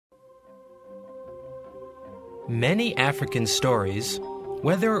Many African stories,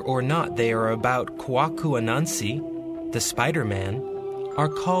 whether or not they are about Kwaku Anansi, the Spider-Man, are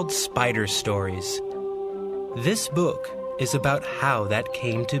called spider stories. This book is about how that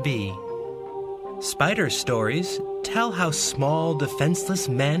came to be. Spider stories tell how small, defenseless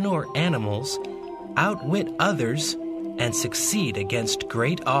men or animals outwit others and succeed against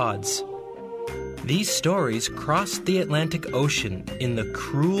great odds. These stories crossed the Atlantic Ocean in the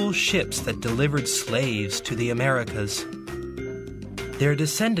cruel ships that delivered slaves to the Americas. Their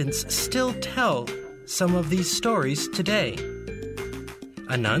descendants still tell some of these stories today.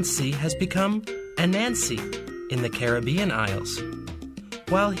 Anansi has become Anansi in the Caribbean Isles,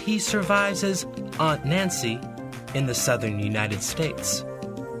 while he survives as Aunt Nancy in the southern United States.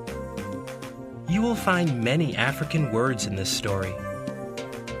 You will find many African words in this story.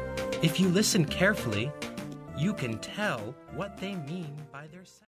 If you listen carefully, you can tell what they mean by their